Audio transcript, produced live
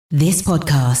This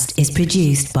podcast is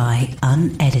produced by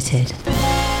Unedited.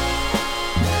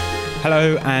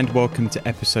 Hello and welcome to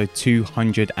episode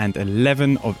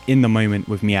 211 of In the Moment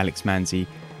with me, Alex Manzi.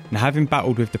 And having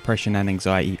battled with depression and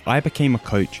anxiety, I became a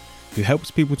coach who helps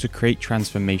people to create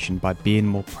transformation by being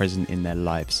more present in their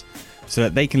lives so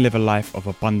that they can live a life of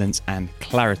abundance and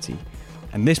clarity.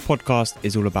 And this podcast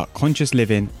is all about conscious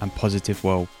living and positive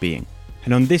well-being.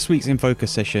 And on this week's In Focus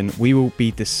session, we will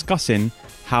be discussing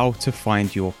how to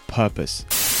find your purpose.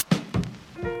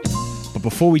 But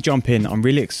before we jump in, I'm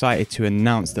really excited to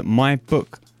announce that my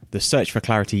book, The Search for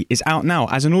Clarity, is out now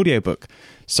as an audiobook.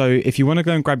 So if you want to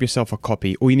go and grab yourself a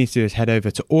copy, all you need to do is head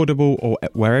over to Audible or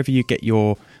wherever you get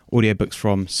your audiobooks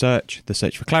from, search The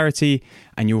Search for Clarity,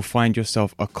 and you'll find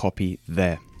yourself a copy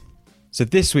there. So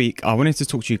this week, I wanted to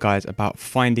talk to you guys about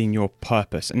finding your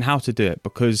purpose and how to do it,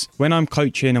 because when I'm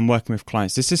coaching and working with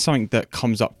clients, this is something that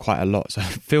comes up quite a lot. So I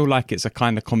feel like it's a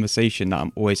kind of conversation that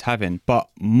I'm always having. But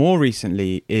more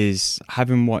recently is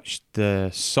having watched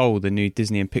the Soul, the new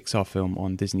Disney and Pixar film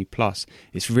on Disney Plus.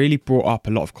 It's really brought up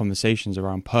a lot of conversations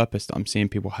around purpose that I'm seeing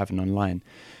people having online.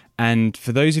 And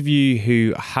for those of you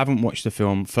who haven't watched the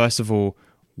film, first of all,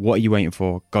 what are you waiting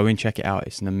for? Go and check it out.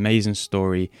 It's an amazing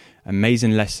story,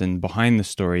 amazing lesson behind the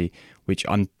story, which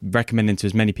I'm recommending to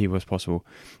as many people as possible.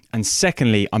 And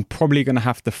secondly, I'm probably going to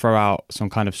have to throw out some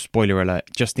kind of spoiler alert,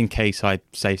 just in case I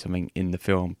say something in the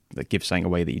film that gives something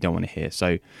away that you don't want to hear.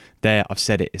 So there, I've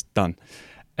said it, it's done.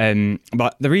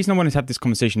 But the reason I wanted to have this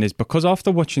conversation is because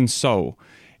after watching Soul,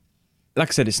 like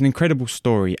I said, it's an incredible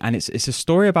story. And it's a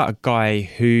story about a guy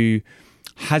who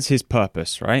has his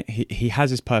purpose, right? He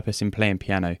has his purpose in playing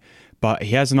piano, but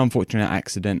he has an unfortunate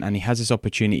accident and he has this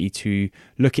opportunity to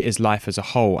look at his life as a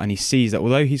whole, and he sees that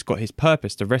although he's got his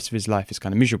purpose, the rest of his life is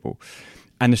kind of miserable.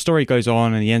 And the story goes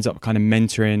on and he ends up kind of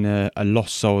mentoring a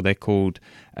lost soul, they're called.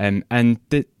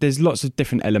 There's lots of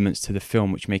different elements to the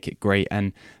film which make it great.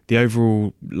 And the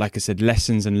overall, like I said,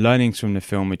 lessons and learnings from the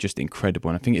film are just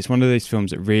incredible. And I think it's one of those films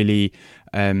that really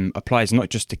applies not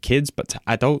just to kids, but to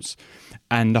adults.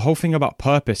 And the whole thing about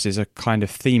purpose is a kind of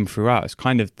theme throughout. It's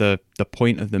kind of the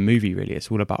point of the movie, really.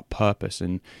 It's all about purpose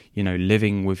and, you know,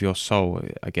 living with your soul,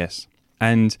 I guess.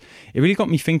 And it really got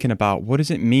me thinking about what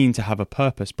does it mean to have a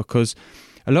purpose? Because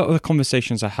a lot of the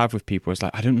conversations I have with people is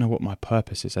like, I don't know what my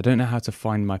purpose is. I don't know how to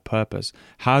find my purpose.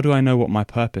 How do I know what my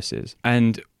purpose is?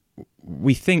 And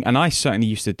we think, and I certainly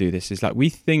used to do this, is like we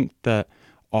think that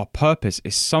our purpose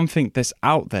is something that's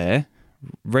out there,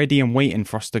 ready and waiting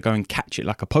for us to go and catch it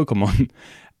like a Pokemon.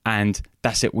 And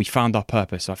that's it. We found our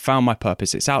purpose. I found my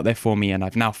purpose. It's out there for me and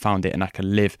I've now found it and I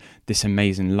can live this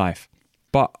amazing life.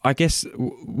 But I guess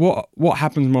what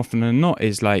happens more often than not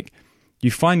is like, you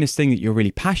find this thing that you're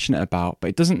really passionate about, but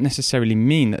it doesn't necessarily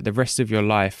mean that the rest of your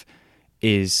life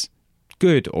is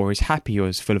good or is happy or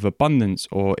is full of abundance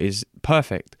or is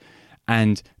perfect.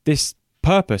 And this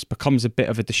purpose becomes a bit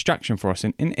of a distraction for us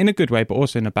in a good way, but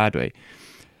also in a bad way.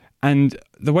 And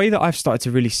the way that I've started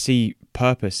to really see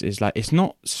purpose is like, it's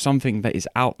not something that is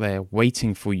out there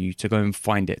waiting for you to go and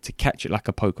find it, to catch it like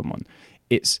a Pokemon.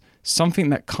 It's something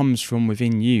that comes from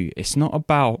within you. It's not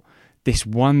about this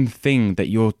one thing that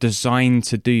you're designed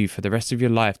to do for the rest of your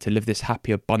life to live this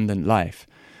happy, abundant life.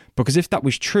 Because if that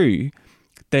was true,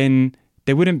 then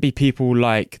there wouldn't be people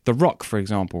like The Rock, for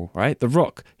example, right? The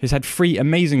Rock has had 3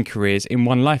 amazing careers in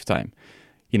one lifetime.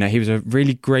 You know, he was a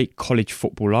really great college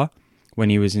footballer when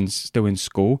he was still in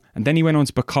school. And then he went on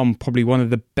to become probably one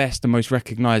of the best and most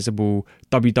recognizable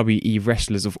WWE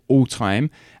wrestlers of all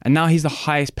time. And now he's the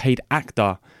highest paid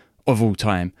actor of all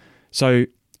time. So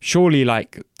surely,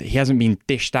 like, he hasn't been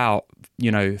dished out,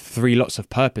 3 lots of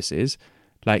purposes,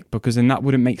 like, because then that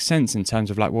wouldn't make sense in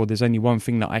terms of like, well, there's only one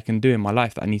thing that I can do in my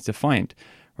life that I need to find,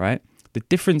 right? The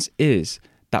difference is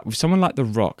that with someone like The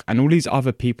Rock and all these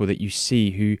other people that you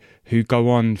see who go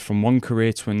on from one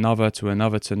career to another, to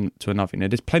another, to another,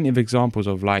 there's plenty of examples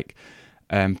of like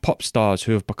pop stars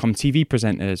who have become TV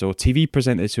presenters, or TV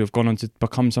presenters who have gone on to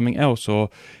become something else, or,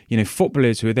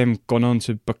 footballers who have then gone on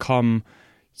to become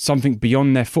something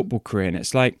beyond their football career. And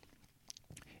it's like,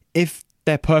 if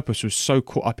their purpose was so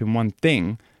caught up in one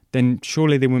thing, then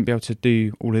surely they wouldn't be able to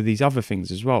do all of these other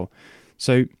things as well.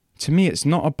 So to me, it's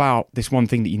not about this one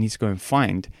thing that you need to go and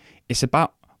find. It's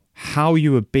about how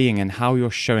you are being and how you're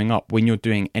showing up when you're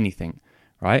doing anything,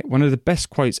 right? One of the best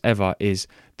quotes ever is,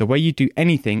 the way you do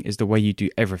anything is the way you do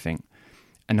everything.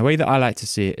 And the way that I like to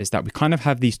see it is that we kind of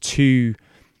have these 2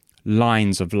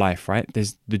 lines of life, right?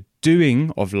 There's the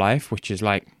doing of life, which is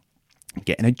like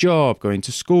getting a job, going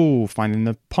to school, finding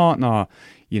a partner,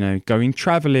 going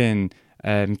traveling,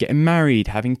 getting married,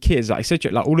 having kids, like I said,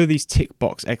 like all of these tick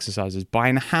box exercises,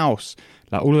 buying a house,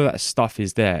 like all of that stuff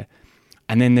is there.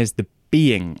 And then there's the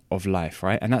being of life,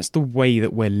 right? And that's the way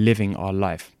that we're living our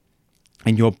life.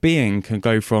 And your being can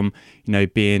go from,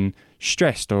 being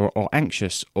stressed or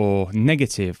anxious or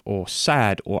negative or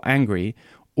sad or angry,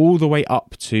 all the way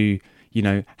up to,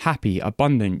 happy,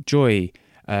 abundant, joy,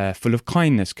 full of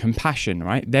kindness, compassion,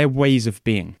 right? They're ways of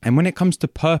being. And when it comes to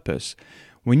purpose,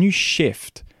 when you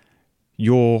shift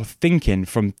your thinking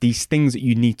from these things that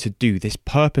you need to do, this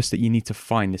purpose that you need to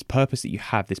find, this purpose that you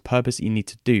have, this purpose that you need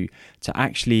to do, to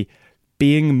actually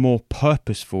being more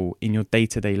purposeful in your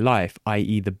day-to-day life,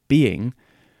 i.e. the being,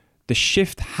 the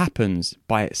shift happens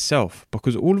by itself,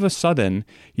 because all of a sudden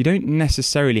you don't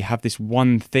necessarily have this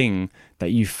one thing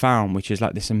that you found which is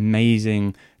like this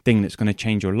amazing thing that's going to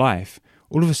change your life.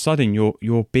 All of a sudden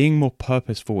you're being more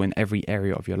purposeful in every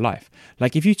area of your life.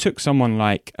 Like if you took someone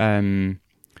like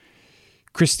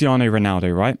Cristiano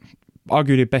Ronaldo, right?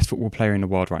 Arguably the best football player in the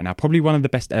world right now, probably one of the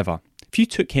best ever. If you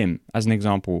took him as an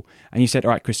example and you said,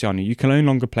 all right, Cristiano, you can no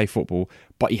longer play football,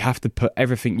 but you have to put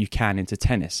everything you can into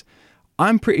tennis,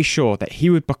 I'm pretty sure that he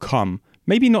would become,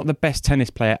 maybe not the best tennis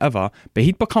player ever, but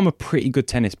he'd become a pretty good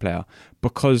tennis player,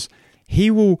 because he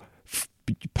will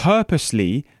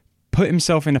purposely put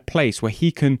himself in a place where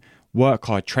he can work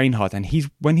hard, train hard. And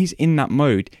when he's in that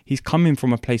mode, he's coming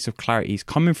from a place of clarity. He's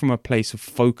coming from a place of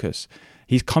focus.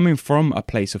 He's coming from a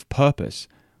place of purpose.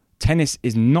 Tennis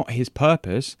is not his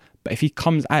purpose, but if he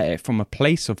comes at it from a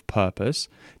place of purpose,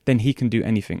 then he can do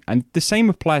anything. And the same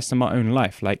applies to my own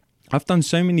life. Like, I've done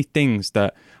so many things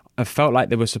that I felt like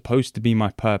they were supposed to be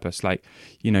my purpose, like,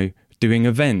 doing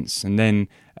events and then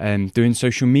doing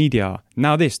social media.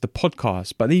 Now the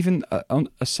podcast, but even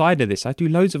aside of this, I do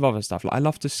loads of other stuff. Like I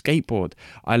love to skateboard.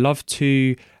 I love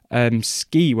to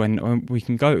ski when we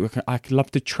can go. I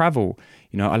love to travel.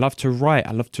 I love to write.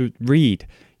 I love to read.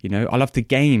 I love to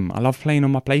game. I love playing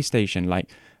on my PlayStation.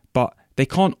 But they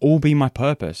can't all be my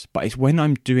purpose. But it's when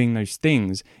I'm doing those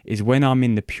things is when I'm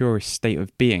in the purest state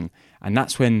of being. And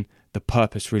that's when the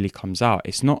purpose really comes out.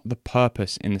 It's not the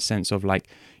purpose in the sense of like,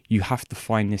 you have to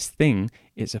find this thing.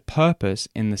 It's a purpose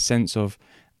in the sense of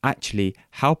actually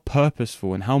how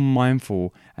purposeful and how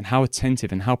mindful and how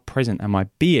attentive and how present am I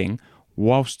being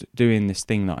whilst doing this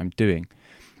thing that I'm doing.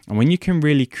 And when you can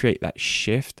really create that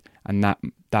shift and that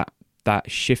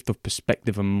shift of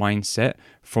perspective and mindset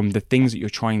from the things that you're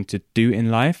trying to do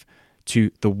in life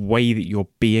to the way that you're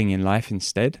being in life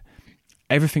instead,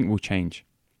 everything will change.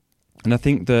 And I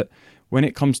think that when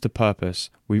it comes to purpose,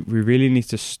 we really need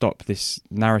to stop this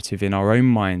narrative in our own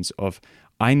minds of,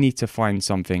 I need to find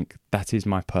something that is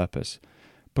my purpose.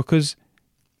 Because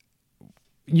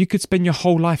you could spend your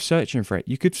whole life searching for it.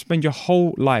 You could spend your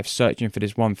whole life searching for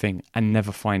this one thing and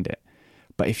never find it.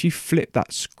 But if you flip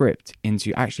that script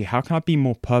into actually, how can I be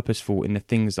more purposeful in the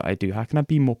things that I do? How can I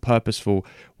be more purposeful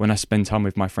when I spend time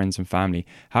with my friends and family?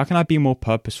 How can I be more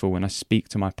purposeful when I speak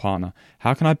to my partner?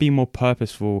 How can I be more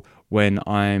purposeful when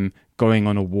I'm going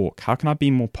on a walk? How can I be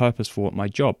more purposeful at my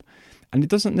job? And it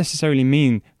doesn't necessarily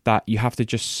mean that you have to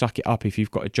just suck it up if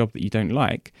you've got a job that you don't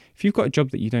like. If you've got a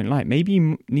job that you don't like, maybe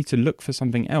you need to look for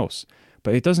something else.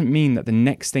 But it doesn't mean that the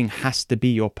next thing has to be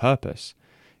your purpose.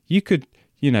 You could,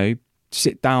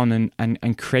 sit down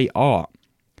and create art.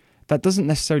 That doesn't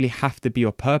necessarily have to be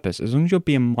your purpose. As long as you're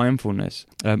being mindful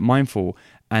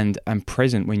and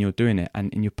present when you're doing it,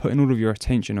 and you're putting all of your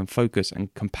attention and focus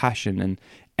and compassion and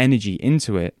energy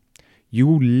into it, you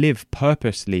will live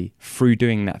purposely through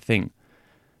doing that thing.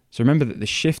 So remember that the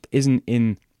shift isn't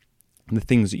in the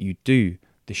things that you do.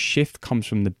 The shift comes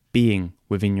from the being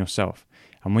within yourself.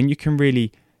 And when you can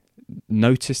really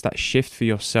notice that shift for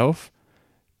yourself,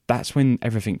 that's when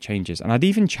everything changes. And I'd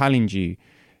even challenge you,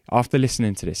 after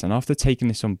listening to this and after taking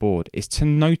this on board, is to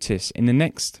notice in the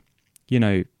next,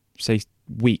 say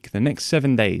week, the next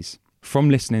 7 days from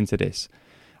listening to this,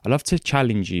 I'd love to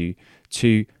challenge you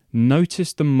to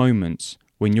notice the moments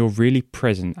when you're really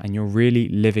present and you're really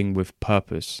living with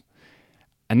purpose.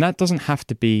 And that doesn't have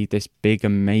to be this big,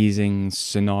 amazing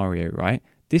scenario, right?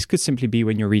 This could simply be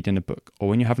when you're reading a book or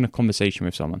when you're having a conversation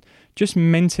with someone. Just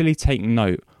mentally take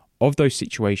note of those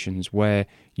situations where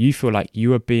you feel like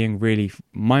you are being really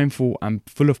mindful and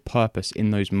full of purpose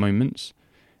in those moments.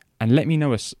 And let me know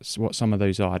what some of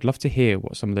those are. I'd love to hear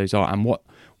what some of those are and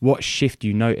what shift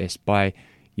you notice by,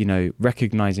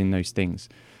 recognizing those things.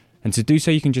 And to do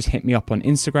so, you can just hit me up on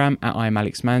Instagram at I'm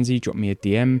Alex Manzi, drop me a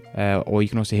DM, or you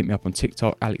can also hit me up on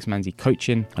TikTok, Alex Manzi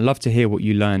Coaching. I'd love to hear what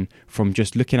you learn from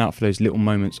just looking out for those little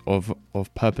moments of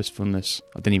purposefulness.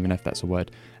 I don't even know if that's a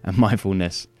word, and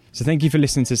mindfulness. So thank you for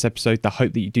listening to this episode. I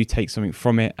hope that you do take something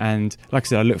from it. And like I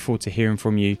said, I look forward to hearing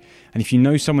from you. And if you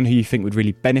know someone who you think would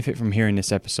really benefit from hearing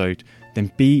this episode,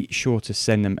 then be sure to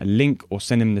send them a link or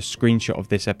send them the screenshot of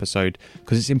this episode,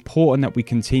 because it's important that we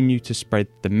continue to spread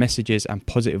the messages and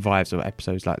positive vibes of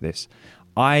episodes like this.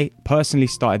 I personally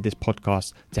started this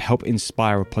podcast to help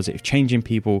inspire a positive change in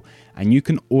people, and you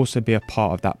can also be a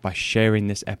part of that by sharing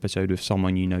this episode with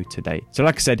someone you know today. So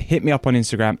like I said, hit me up on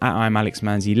Instagram at I'm Alex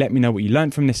Manzi. Let me know what you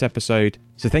learned from this episode.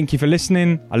 So thank you for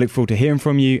listening. I look forward to hearing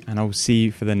from you, and I will see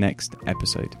you for the next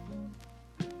episode.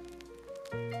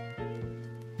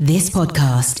 This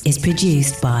podcast is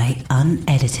produced by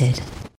Unedited.